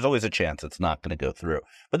 there's always a chance it's not going to go through.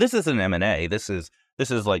 But this isn't M&A. This is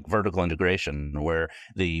like vertical integration, where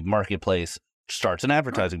the marketplace starts an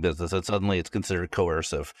advertising business and suddenly it's considered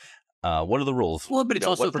coercive. What are the rules? Well, but it's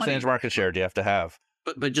also what percentage market share do you have to have?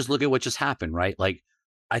 But just look at what just happened, right? Like,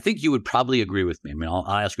 I think you would probably agree with me. I mean, I'll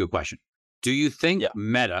ask you a question. Do you think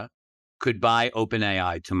Meta could buy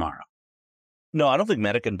OpenAI tomorrow? No, I don't think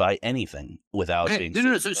Meta can buy anything without being.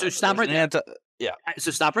 No. So stop right there.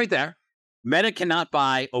 So stop right there. Meta cannot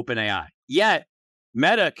buy OpenAI. Yet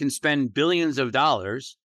Meta can spend billions of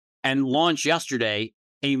dollars and launch yesterday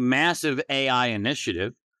a massive AI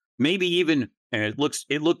initiative, maybe even, and it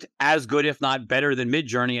looked as good, if not better, than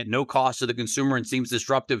Midjourney at no cost to the consumer, and seems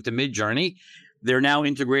disruptive to Midjourney. They're now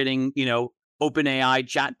integrating, OpenAI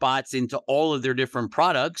chatbots into all of their different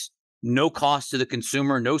products. No cost to the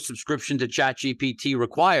consumer, no subscription to ChatGPT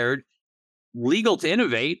required, legal to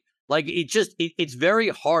innovate. Like, it's very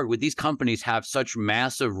hard with these companies have such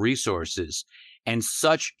massive resources and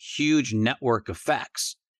such huge network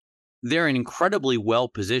effects. They're incredibly well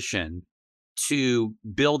positioned to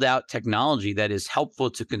build out technology that is helpful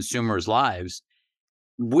to consumers' lives,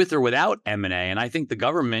 with or without M&A. And I think the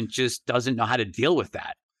government just doesn't know how to deal with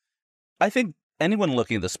that. I think anyone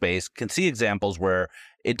looking at the space can see examples where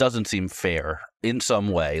it doesn't seem fair in some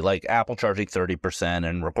way, like Apple charging 30%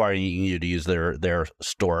 and requiring you to use their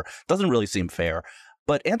store. Doesn't really seem fair.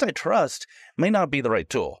 But antitrust may not be the right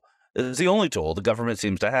tool. It's the only tool the government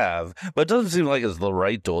seems to have, but it doesn't seem like it's the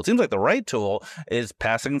right tool. It seems like the right tool is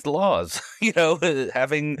passing laws,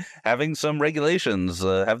 having some regulations,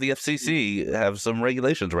 have the FCC have some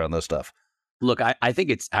regulations around this stuff. Look, I think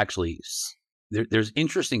it's actually, there's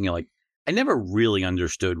interesting, I never really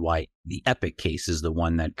understood why the Epic case is the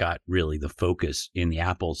one that got really the focus in the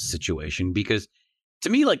Apple situation, because to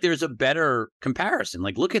me, there's a better comparison.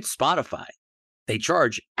 Look at Spotify. They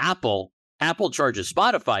charge Apple charges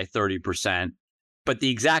Spotify 30%, but the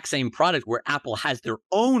exact same product where Apple has their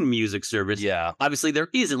own music service. Yeah. Obviously there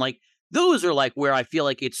isn't. Those are where I feel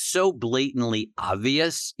like it's so blatantly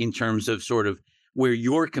obvious in terms of sort of where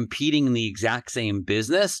you're competing in the exact same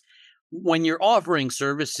business when you're offering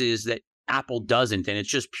services that Apple doesn't, and it's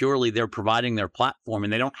just purely they're providing their platform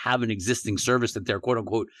and they don't have an existing service that they're quote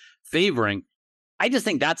unquote favoring. I just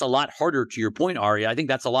think that's a lot harder, to your point, Ari. I think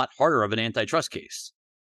that's a lot harder of an antitrust case.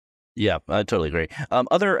 Yeah, I totally agree.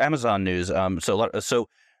 Other Amazon news. I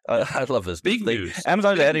love this. Big news.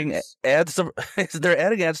 Amazon's adding ads to, they're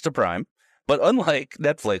adding ads to Prime. But unlike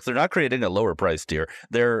Netflix, they're not creating a lower price tier.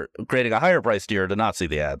 They're creating a higher price tier to not see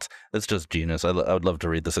the ads. That's just genius. I would love to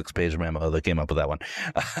read the 6-page memo that came up with that one.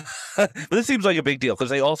 But this seems like a big deal because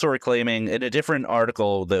they also are claiming in a different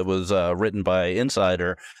article that was written by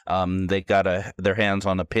Insider, they got their hands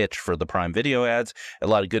on a pitch for the Prime Video ads. A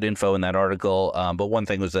lot of good info in that article. But one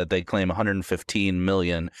thing was that they claim 115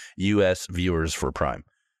 million U.S. viewers for Prime.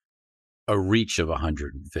 A reach of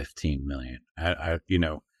 115 million.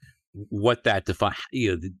 what that defines.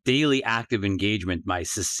 The daily active engagement, my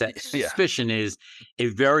suspicion is a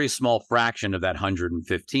very small fraction of that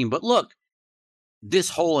 115. But look, this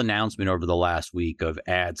whole announcement over the last week of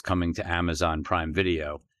ads coming to Amazon Prime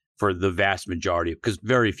Video for the vast majority, because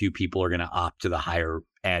very few people are going to opt to the higher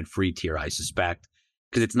ad-free tier, I suspect,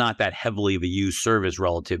 because it's not that heavily of a used service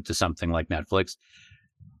relative to something like Netflix.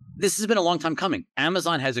 This has been a long time coming.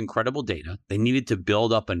 Amazon has incredible data. They needed to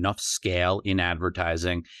build up enough scale in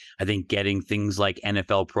advertising. I think getting things like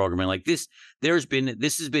NFL programming like this,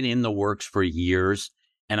 this has been in the works for years.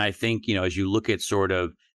 And I think, as you look at sort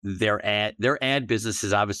of their ad business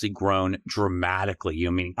has obviously grown dramatically. I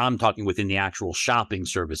mean, I'm talking within the actual shopping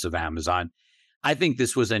service of Amazon. I think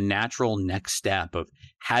this was a natural next step of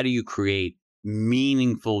how do you create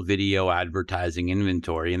meaningful video advertising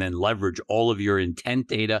inventory and then leverage all of your intent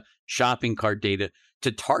data, shopping cart data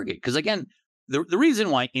to target. Because again, the reason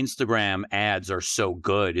why Instagram ads are so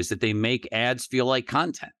good is that they make ads feel like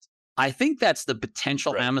content. I think that's the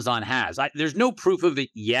potential Amazon has. There's no proof of it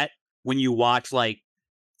yet when you watch like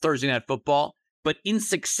Thursday Night Football, but in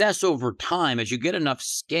success over time, as you get enough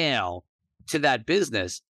scale to that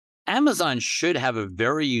business, Amazon should have a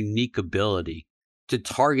very unique ability to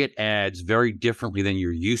target ads very differently than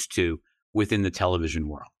you're used to within the television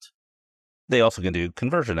world. They also can do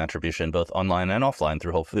conversion attribution, both online and offline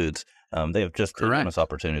through Whole Foods. They have just enormous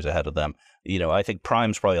opportunities ahead of them. I think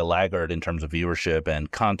Prime's probably a laggard in terms of viewership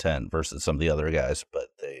and content versus some of the other guys. But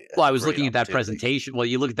I was looking at that presentation. Well,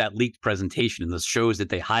 you look at that leaked presentation and the shows that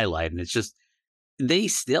they highlight, and it's just they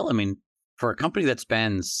still. I mean, for a company that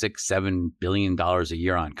spends $6-7 billion a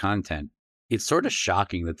year on content, it's sort of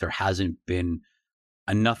shocking that there hasn't been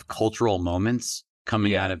enough cultural moments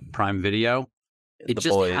coming out of Prime Video. It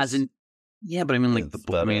just hasn't. Yeah, but I mean,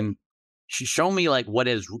 like show me like what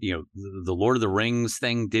is the Lord of the Rings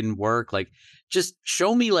thing didn't work. Like, just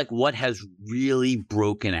show me like what has really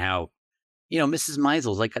broken out. Mrs.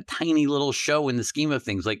 Maisel's like a tiny little show in the scheme of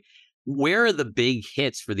things. Like, where are the big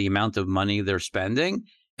hits for the amount of money they're spending?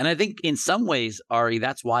 And I think in some ways, Ari,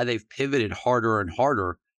 that's why they've pivoted harder and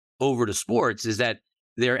harder over to sports, is that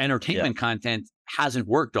their entertainment content hasn't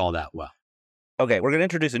worked all that well. Okay, we're going to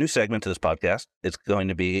introduce a new segment to this podcast. It's going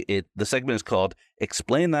to be, the segment is called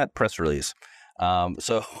Explain That Press Release.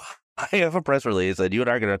 So I have a press release and you and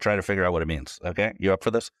I are going to try to figure out what it means. Okay, you up for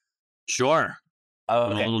this? Sure.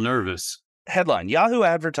 I'm a little nervous. Headline, Yahoo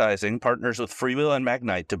Advertising partners with Freewheel and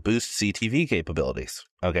Magnite to boost CTV capabilities.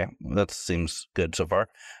 Okay, that seems good so far.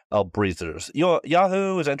 I'll breeze through this.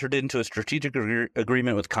 Yahoo has entered into a strategic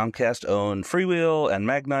agreement with Comcast-owned Freewheel and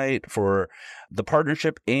Magnite for the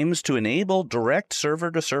partnership aims to enable direct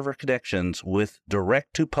server-to-server connections with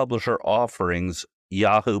direct-to-publisher offerings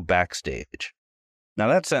Yahoo Backstage. Now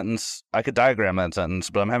that sentence, I could diagram that sentence,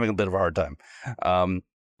 but I'm having a bit of a hard time.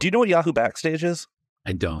 Do you know what Yahoo Backstage is?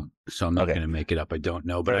 I don't, so I'm not going to make it up. I don't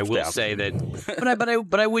know, but I will say that.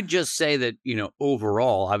 but I would just say that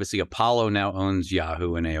overall, obviously, Apollo now owns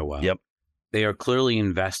Yahoo and AOL. Yep, they are clearly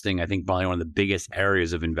investing. I think probably one of the biggest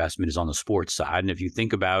areas of investment is on the sports side. And if you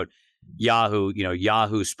think about Yahoo,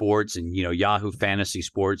 Yahoo Sports and Yahoo Fantasy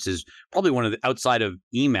Sports is probably one of the, outside of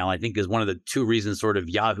email, I think is one of the two reasons sort of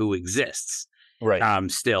Yahoo exists. Right.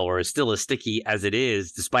 Still, or is still as sticky as it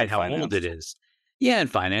is, despite how old it is. Yeah, in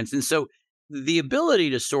finance, and so. The ability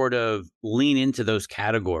to sort of lean into those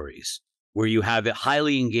categories where you have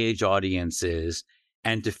highly engaged audiences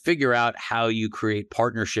and to figure out how you create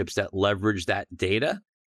partnerships that leverage that data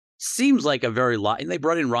seems like a very lot. And they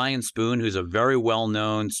brought in Ryan Spoon, who's a very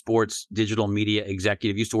well-known sports digital media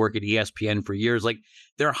executive, used to work at ESPN for years. Like,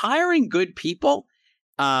 they're hiring good people.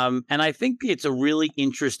 And I think it's a really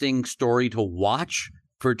interesting story to watch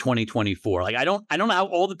for 2024. Like, I don't know how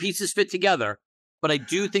all the pieces fit together. But I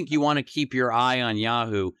do think you want to keep your eye on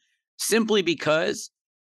Yahoo simply because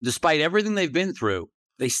despite everything they've been through,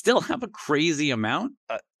 they still have a crazy amount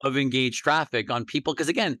of engaged traffic on people. Because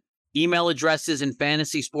again, email addresses and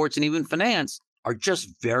fantasy sports and even finance are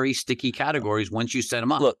just very sticky categories once you set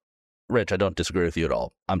them up. Look, Rich, I don't disagree with you at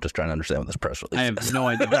all. I'm just trying to understand what this press release is. I have no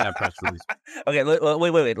idea what that press release is. Okay,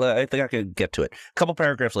 wait. I think I can get to it. A couple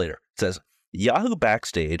paragraphs later, it says, Yahoo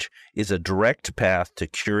Backstage is a direct path to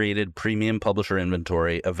curated premium publisher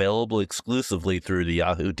inventory available exclusively through the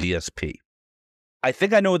Yahoo DSP. I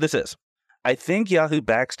think I know what this is. I think Yahoo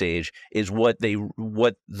Backstage is what the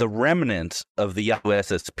remnants of the Yahoo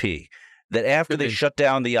SSP. That after they shut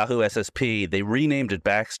down the Yahoo SSP, they renamed it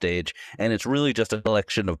Backstage, and it's really just a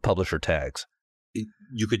collection of publisher tags.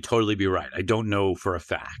 You could totally be right. I don't know for a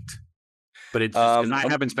fact. But it's just, I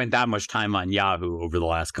haven't spent that much time on Yahoo over the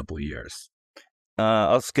last couple of years.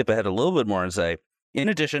 I'll skip ahead a little bit more and say, In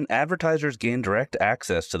addition, advertisers gain direct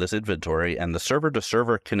access to this inventory, and the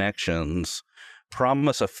server-to-server connections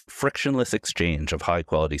promise a frictionless exchange of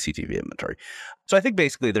high-quality CTV inventory. So I think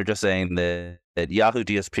basically they're just saying that Yahoo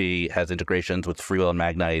DSP has integrations with Freewheel and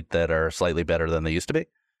Magnite that are slightly better than they used to be.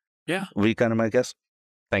 Yeah. We kind of my guess.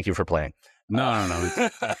 Thank you for playing. No.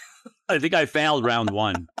 I think I failed round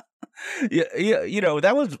one. Yeah.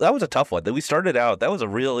 That was a tough one. That we started out. That was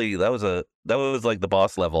like the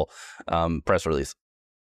boss level press release.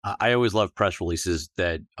 I always love press releases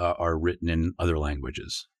that are written in other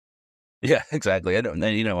languages. Yeah, exactly. I don't.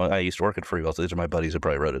 I used to work at Freewheel, so these are my buddies who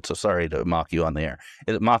probably wrote it. So sorry to mock you on the air.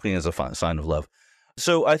 Mocking is a fun sign of love.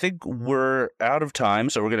 So I think we're out of time,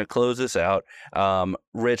 so we're going to close this out.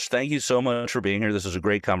 Rich, thank you so much for being here. This is a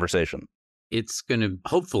great conversation. It's going to,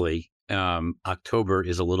 hopefully, October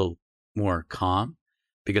is a little more calm,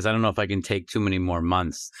 because I don't know if I can take too many more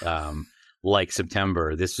months like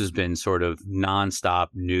September. This has been sort of nonstop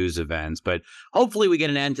news events, but hopefully we get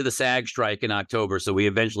an end to the SAG strike in October, so we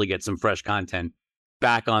eventually get some fresh content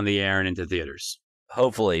back on the air and into theaters.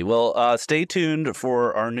 Hopefully. Well, stay tuned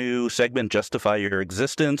for our new segment, Justify Your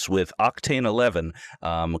Existence, with Octane 11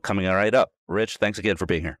 coming right up. Rich, thanks again for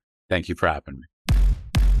being here. Thank you for having me.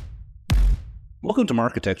 Welcome to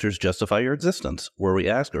Marketecture's Justify Your Existence, where we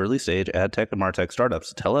ask early-stage ad tech and martech startups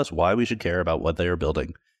to tell us why we should care about what they are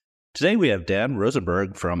building. Today we have Dan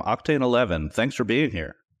Rosenberg from Octane 11. Thanks for being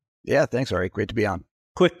here. Yeah, thanks, Ari. Great to be on.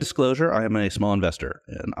 Quick disclosure, I am a small investor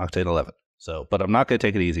in Octane 11, but I'm not going to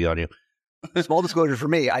take it easy on you. Small disclosure for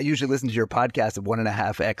me, I usually listen to your podcast at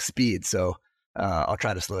 1.5x speed, so I'll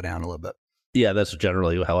try to slow down a little bit. Yeah, that's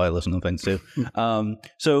generally how I listen to things too.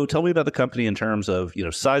 So tell me about the company in terms of,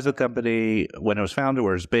 size of the company, when it was founded,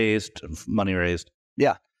 where it's based, money raised.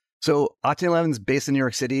 Yeah. So Octane 11 is based in New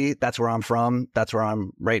York City. That's where I'm from. That's where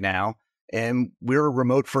I'm right now. And we're a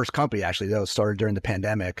remote first company, actually, that was started during the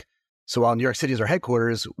pandemic. So while New York City is our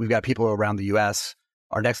headquarters, we've got people around the U.S.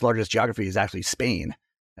 Our next largest geography is actually Spain,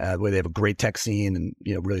 where they have a great tech scene and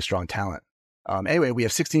really strong talent. Anyway, we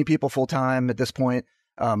have 16 people full time at this point,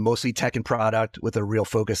 mostly tech and product with a real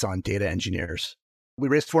focus on data engineers. We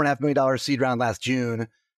raised $4.5 million seed round last June.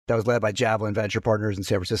 That was led by Javelin Venture Partners in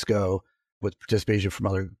San Francisco, with participation from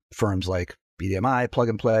other firms like BDMI, Plug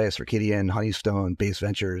and Play, Circadian, Honeystone, Base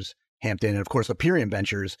Ventures, Hampton, and of course, Aperion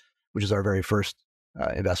Ventures, which is our very first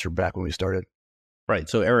investor back when we started. Right.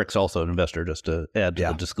 So Eric's also an investor, just to add to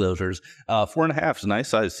the disclosures. 4.5 is a nice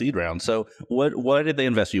sized seed round. So why did they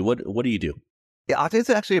invest in you? What do you do? Yeah, I think it's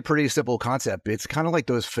actually a pretty simple concept. It's kind of like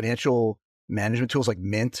those financial management tools like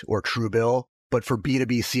Mint or Truebill, but for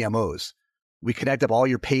B2B CMOs. We connect up all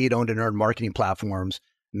your paid, owned, and earned marketing platforms,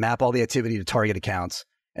 map all the activity to target accounts,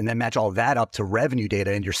 and then match all of that up to revenue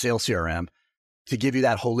data in your sales CRM to give you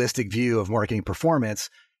that holistic view of marketing performance.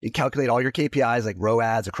 You calculate all your KPIs like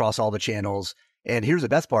ROAS across all the channels. And here's the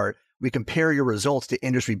best part. We compare your results to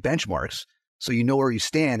industry benchmarks so you know where you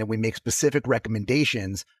stand, and we make specific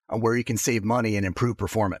recommendations on where you can save money and improve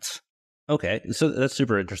performance. Okay, so that's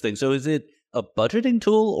super interesting. So is it a budgeting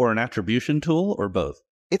tool or an attribution tool or both?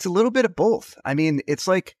 It's a little bit of both.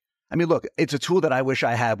 Look, it's a tool that I wish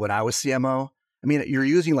I had when I was CMO. You're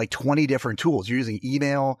using like 20 different tools. You're using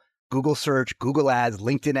email, Google search, Google ads,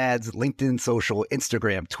 LinkedIn social,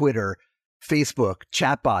 Instagram, Twitter, Facebook,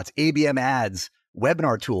 chatbots, ABM ads,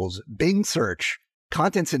 webinar tools, Bing search,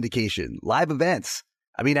 content syndication, live events.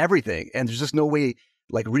 Everything. And there's just no way,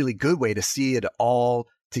 like really good way to see it all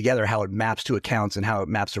together, how it maps to accounts and how it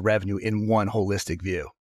maps to revenue in one holistic view.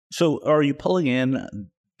 So are you pulling in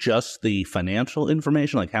just the financial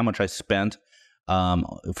information, like how much I spent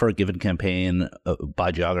for a given campaign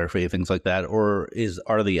by geography, things like that? Or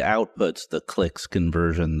are the outputs, the clicks,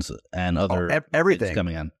 conversions, and other everything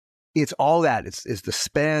coming in? It's all that. It's the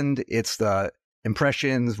spend, it's the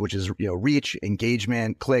impressions, which is reach,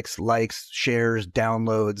 engagement, clicks, likes, shares,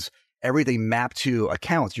 downloads, everything mapped to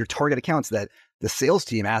accounts, your target accounts that the sales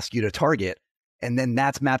team asks you to target. And then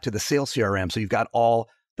that's mapped to the sales CRM. So you've got all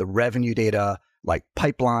the revenue data, like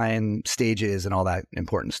pipeline stages and all that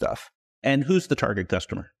important stuff. And who's the target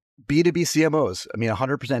customer? B2B CMOs. 100%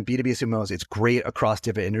 B2B CMOs. It's great across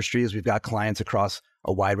different industries. We've got clients across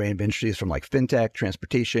a wide range of industries from like fintech,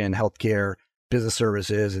 transportation, healthcare, business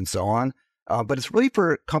services, and so on. But it's really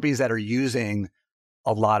for companies that are using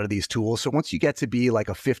a lot of these tools. So once you get to be like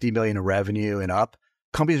a 50 million in revenue and up,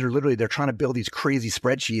 companies are they're trying to build these crazy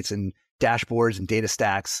spreadsheets and dashboards and data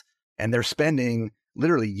stacks, and they're spending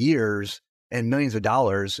literally years and millions of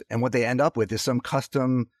dollars. And what they end up with is some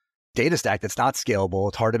custom data stack that's not scalable.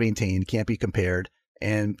 It's hard to maintain, can't be compared,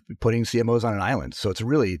 and putting CMOs on an island. So it's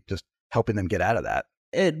really just helping them get out of that.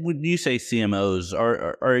 Ed, when you say CMOs,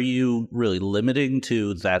 are you really limiting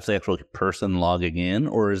to that's the actual person logging in,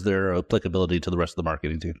 or is there applicability to the rest of the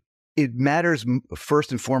marketing team? It matters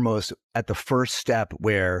first and foremost at the first step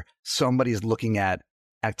where somebody's looking at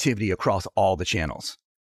activity across all the channels.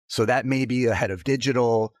 So that may be a head of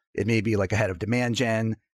digital, it may be like a head of demand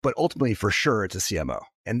gen, but ultimately for sure it's a CMO.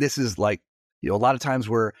 And this is like, a lot of times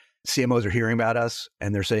where CMOs are hearing about us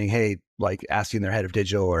and they're saying, hey, like asking their head of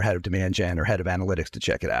digital or head of demand gen or head of analytics to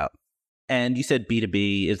check it out. And you said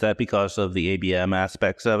B2B. Is that because of the ABM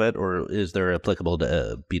aspects of it, or is there applicable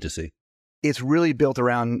to B2C? It's really built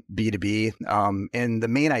around B2B. And the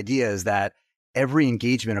main idea is that every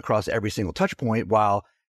engagement across every single touch point, while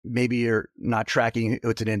maybe you're not tracking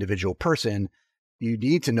it's an individual person, you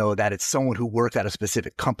need to know that it's someone who works at a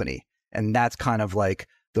specific company. And that's kind of like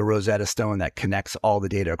the Rosetta Stone that connects all the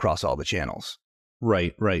data across all the channels.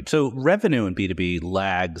 Right. So revenue in B2B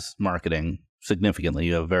lags marketing significantly.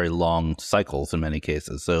 You have very long cycles in many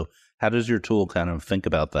cases. So how does your tool kind of think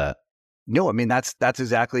about that? No, I mean, that's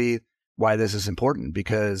exactly why this is important,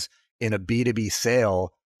 because in a B2B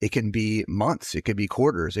sale, it can be months, it could be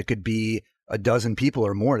quarters, it could be a dozen people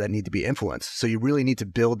or more that need to be influenced. So you really need to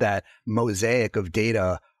build that mosaic of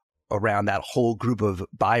data around that whole group of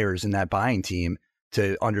buyers in that buying team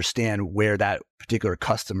to understand where that particular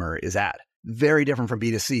customer is at. Very different from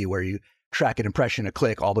B2C, where you track an impression, a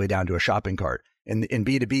click, all the way down to a shopping cart. In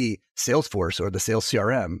B2B, Salesforce or the sales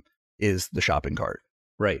CRM is the shopping cart.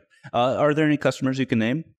 Right. Are there any customers you can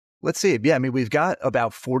name? Let's see. Yeah, I mean, we've got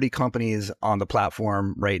about 40 companies on the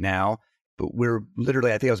platform right now, but we're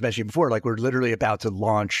literally, I think I was mentioning before, like we're literally about to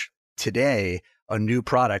launch today a new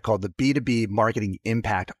product called the B2B Marketing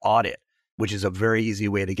Impact Audit, which is a very easy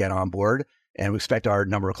way to get on board. And we expect our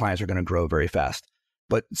number of clients are going to grow very fast.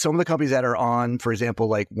 But some of the companies that are on, for example,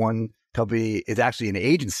 like one company is actually an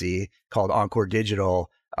agency called Encore Digital.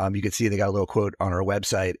 You can see they got a little quote on our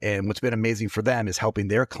website. And what's been amazing for them is helping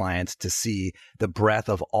their clients to see the breadth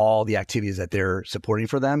of all the activities that they're supporting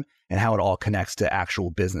for them and how it all connects to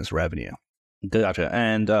actual business revenue. Gotcha.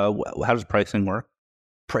 And how does pricing work?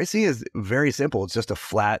 Pricing is very simple. It's just a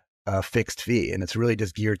flat fixed fee. And it's really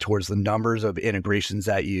just geared towards the numbers of integrations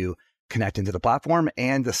that you connect into the platform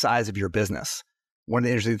and the size of your business. One of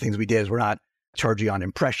the interesting things we did is we're not charging on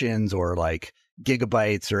impressions or like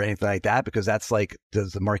gigabytes or anything like that, because that's like,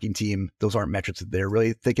 does the marketing team, those aren't metrics that they're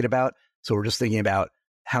really thinking about. So we're just thinking about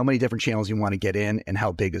how many different channels you want to get in and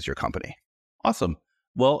how big is your company. Awesome.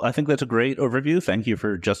 Well, I think that's a great overview. Thank you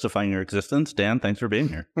for justifying your existence. Dan, thanks for being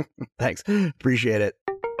here. Thanks. Appreciate it.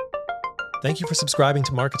 Thank you for subscribing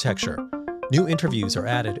to Marketecture. New interviews are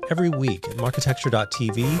added every week at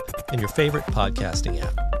marketecture.tv and your favorite podcasting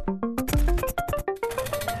app.